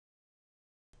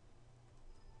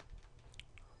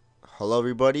Hello,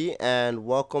 everybody, and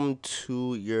welcome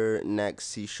to your next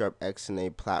C Sharp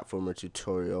XNA platformer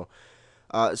tutorial.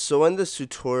 So in this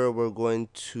tutorial, we're going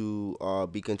to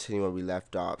be continuing where we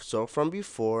left off. So from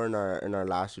before in our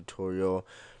last tutorial,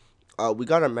 we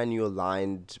got our menu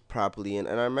aligned properly, and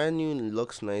our menu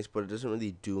looks nice, but it doesn't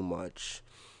really do much.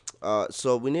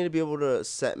 So we need to be able to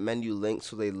set menu links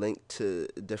so they link to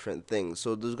different things.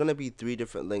 So there's going to be three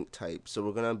different link types. So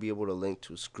we're going to be able to link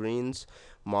to screens,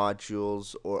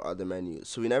 modules, or other menus.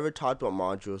 So we never talked about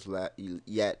modules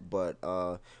yet, but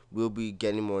we'll be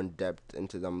getting more in depth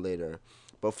into them later.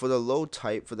 But for the load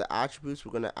type, for the attributes,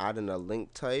 we're going to add in a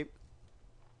link type,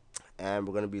 and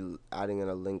we're going to be adding in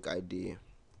a link ID.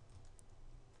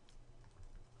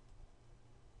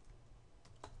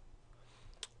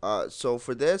 So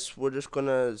for this, we're just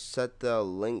gonna set the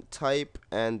link type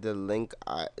and the link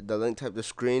type, the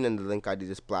screen, and the link ID,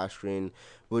 the splash screen.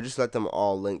 We'll just let them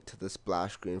all link to the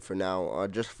splash screen for now,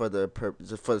 just for the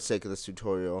purpose, for the sake of this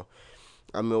tutorial.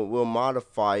 I mean, we'll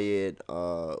modify it.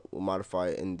 We'll modify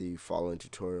it in the following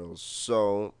tutorials.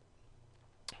 So,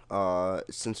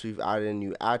 since we've added in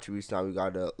new attributes, now we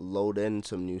gotta load in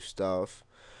some new stuff.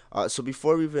 So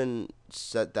before we even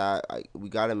set that, we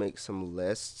gotta make some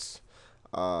lists.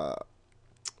 Uh,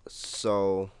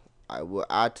 so I will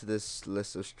add to this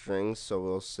list of strings. So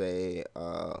we'll say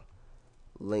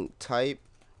link type,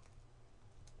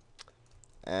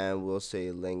 and we'll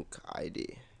say link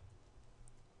ID.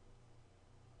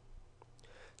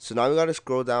 So now we gotta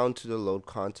scroll down to the load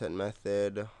content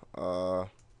method.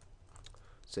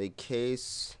 Say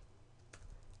case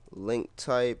link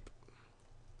type,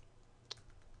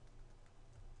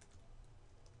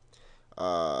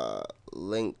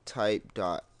 link type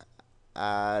dot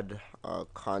add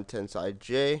contents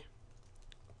ij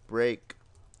break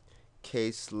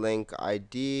case link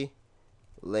id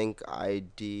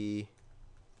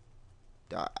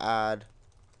dot add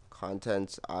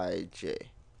contents ij.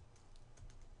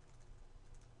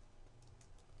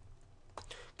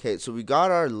 Okay, so we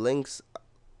got our link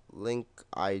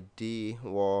ID.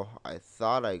 Well, I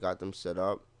thought I got them set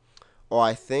up. Oh,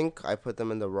 I think I put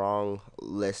them in the wrong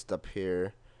list up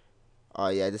here.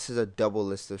 Yeah, this is a double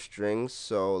list of strings.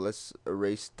 So let's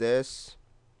erase this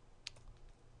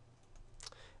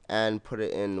and put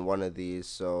it in one of these.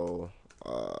 So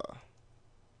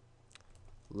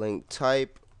link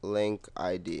type, link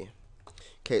ID.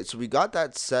 Okay, so we got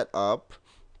that set up.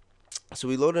 So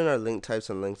we load in our link types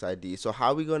and links ID. So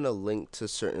how are we going to link to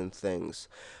certain things?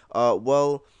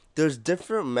 Well, there's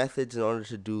different methods in order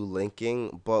to do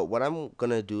linking, but what I'm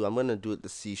gonna do, I'm gonna do it the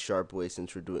C sharp way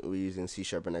since we're using C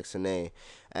sharp and XNA.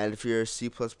 And if you're a C++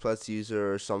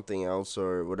 user or something else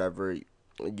or whatever, you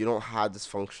don't have this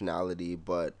functionality.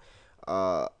 But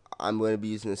uh, I'm going to be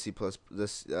using the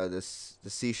the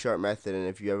C sharp method. And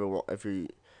if you ever want, if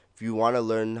you want to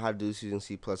learn how to do this using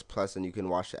C++, then you can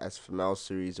watch the SFML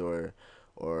series or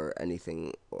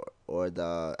anything or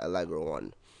the Allegro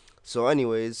one. So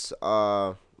anyways,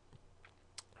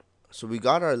 so we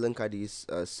got our link IDs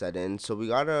set in. So we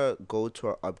gotta go to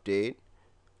our update,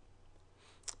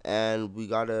 and we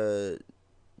gotta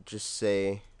just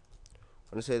say,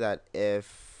 I'm gonna say that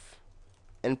if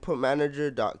input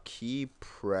manager dot key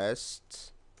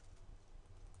pressed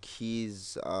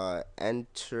keys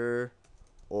enter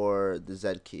or the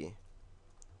Z key.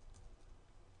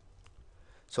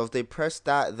 So if they press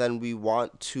that, then we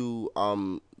want to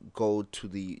go to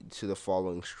the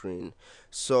following screen.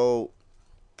 So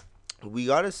we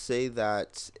gotta say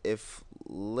that if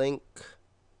link,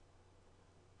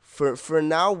 for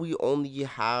now we only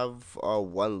have only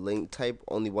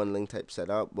one link type set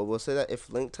up, but we'll say that if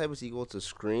link type is equal to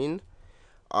screen,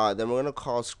 then we're gonna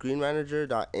call screen manager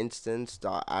dot instance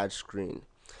dot add screen.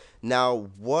 Now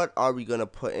what are we gonna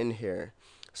put in here?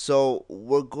 So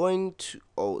we're going to,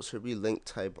 so it'll be link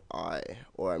type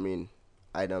or I mean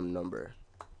item number.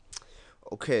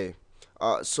 Okay.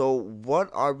 So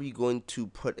what are we going to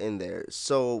put in there?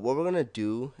 So what we're gonna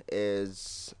do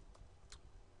is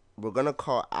we're gonna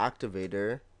call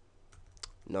activator.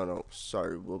 No,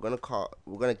 sorry. We're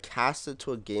gonna cast it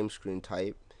to a game screen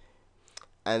type,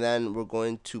 and then we're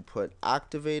going to put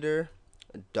activator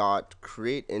dot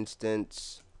create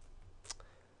instance,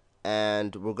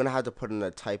 and we're gonna have to put in a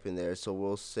type in there. So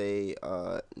we'll say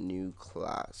new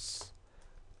class.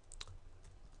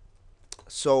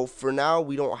 So for now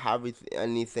we don't have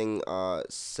anything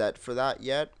set for that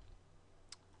yet.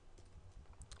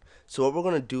 So what we're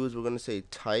gonna do is we're gonna say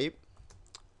type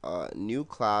new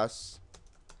class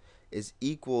is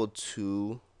equal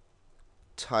to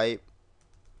type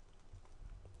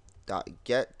dot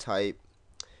get type,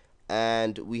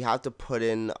 and we have to put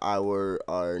in our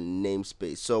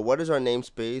namespace. So what is our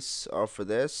namespace for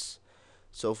this?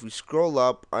 So if we scroll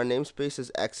up, our namespace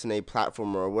is XNA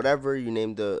platformer, or whatever your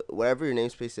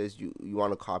namespace is, you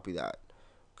want to copy that.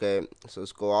 Okay, so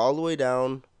let's go all the way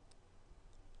down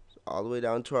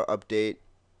to our update.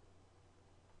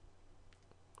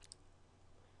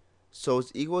 So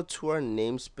it's equal to our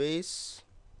namespace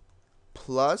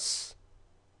plus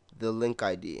the link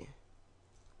ID.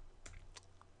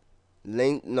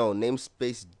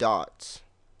 Namespace dot,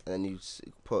 and then you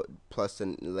put plus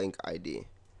the link ID.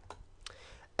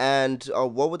 And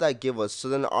what would that give us? So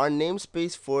then our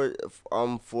namespace for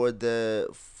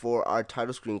our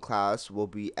title screen class will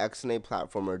be XNA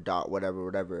platformer dot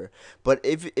whatever. But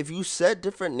if you set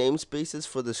different namespaces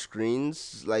for the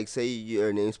screens, like say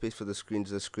your namespace for the screens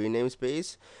is the screen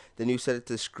namespace, then you set it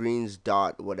to screens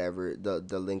dot whatever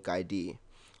the link ID.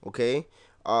 Okay.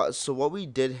 So what we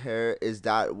did here is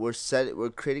that we're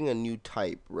creating a new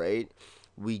type, right?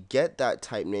 We get that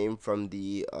type name from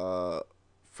the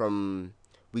from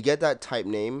we get that type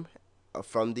name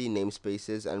from the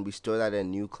namespaces, and we store that in a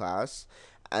new class,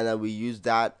 and then we use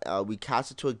that, we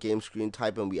cast it to a game screen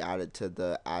type, and we add it to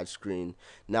the add screen.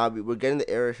 Now we're getting the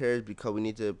error here is because we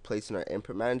need to place in our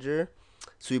input manager,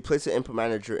 so we place the input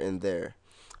manager in there.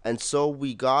 And so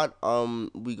we got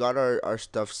our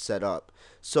stuff set up.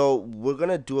 So we're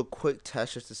gonna do a quick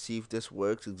test just to see if this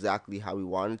works exactly how we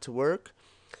want it to work.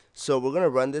 So we're gonna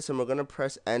run this, and we're gonna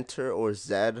press enter or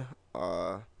Z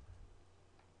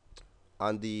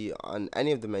on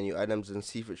any of the menu items, and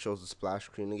see if it shows the splash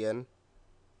screen again.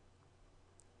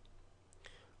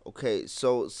 Okay,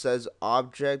 so it says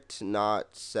object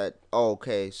not set. Oh,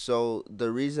 okay, so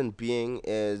the reason being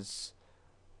is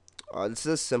this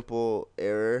is a simple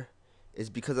error. Is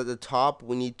because at the top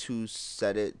we need to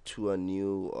set it to a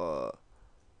new uh,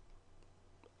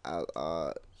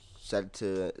 set it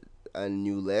to a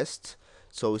new list.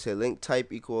 So we say link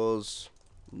type equals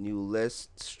new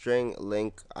list string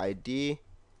link ID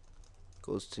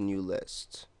goes to new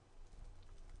list.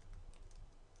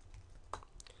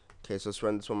 Okay, so let's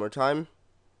run this one more time.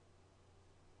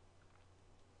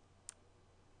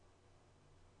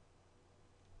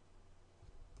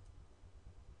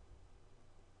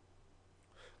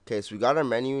 Okay, so we got our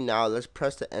menu. Now let's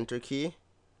press the enter key.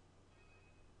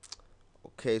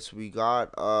 Okay, so we got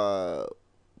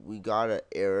an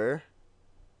error.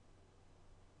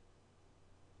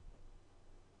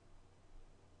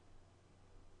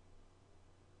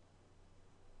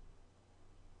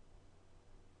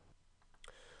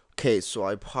 Okay, so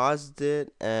I paused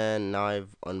it, and now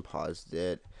I've unpaused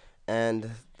it. And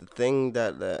the thing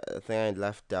I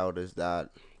left out is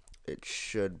that it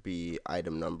should be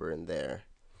item number in there.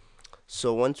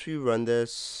 So once we run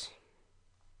this,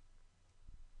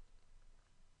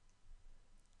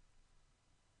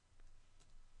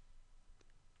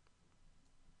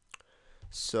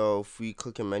 so if we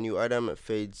click a menu item, it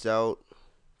fades out,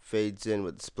 fades in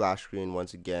with the splash screen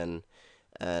once again,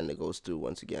 and it goes through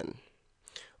once again.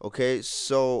 Okay,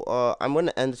 so I'm going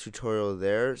to end the tutorial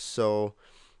there. So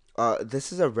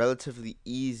this is a relatively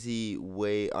easy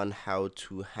way on how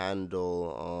to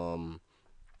handle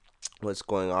what's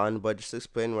going on, but just to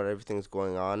explain what everything's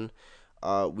going on,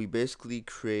 we basically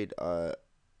create a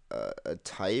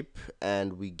type,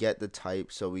 and we get the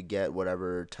type, so we get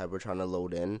whatever type we're trying to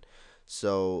load in.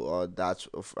 So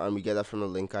and we get that from the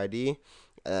link ID,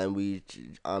 and we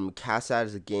cast that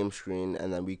as a game screen,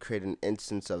 and then we create an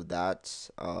instance of that,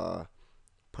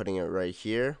 putting it right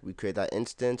here. We create that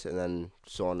instance, and then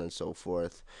so on and so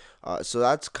forth. So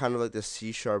that's kind of like the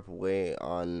C# way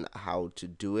on how to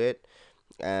do it,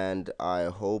 and I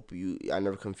hope I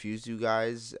never confused you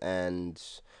guys. And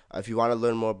if you want to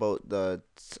learn more about the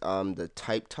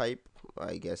type,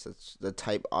 I guess it's the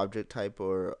type object type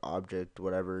or object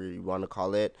whatever you want to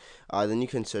call it, then you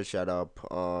can search that up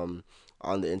on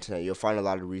the internet. You'll find a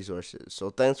lot of resources. So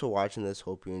thanks for watching this.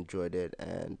 Hope you enjoyed it,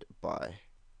 and bye.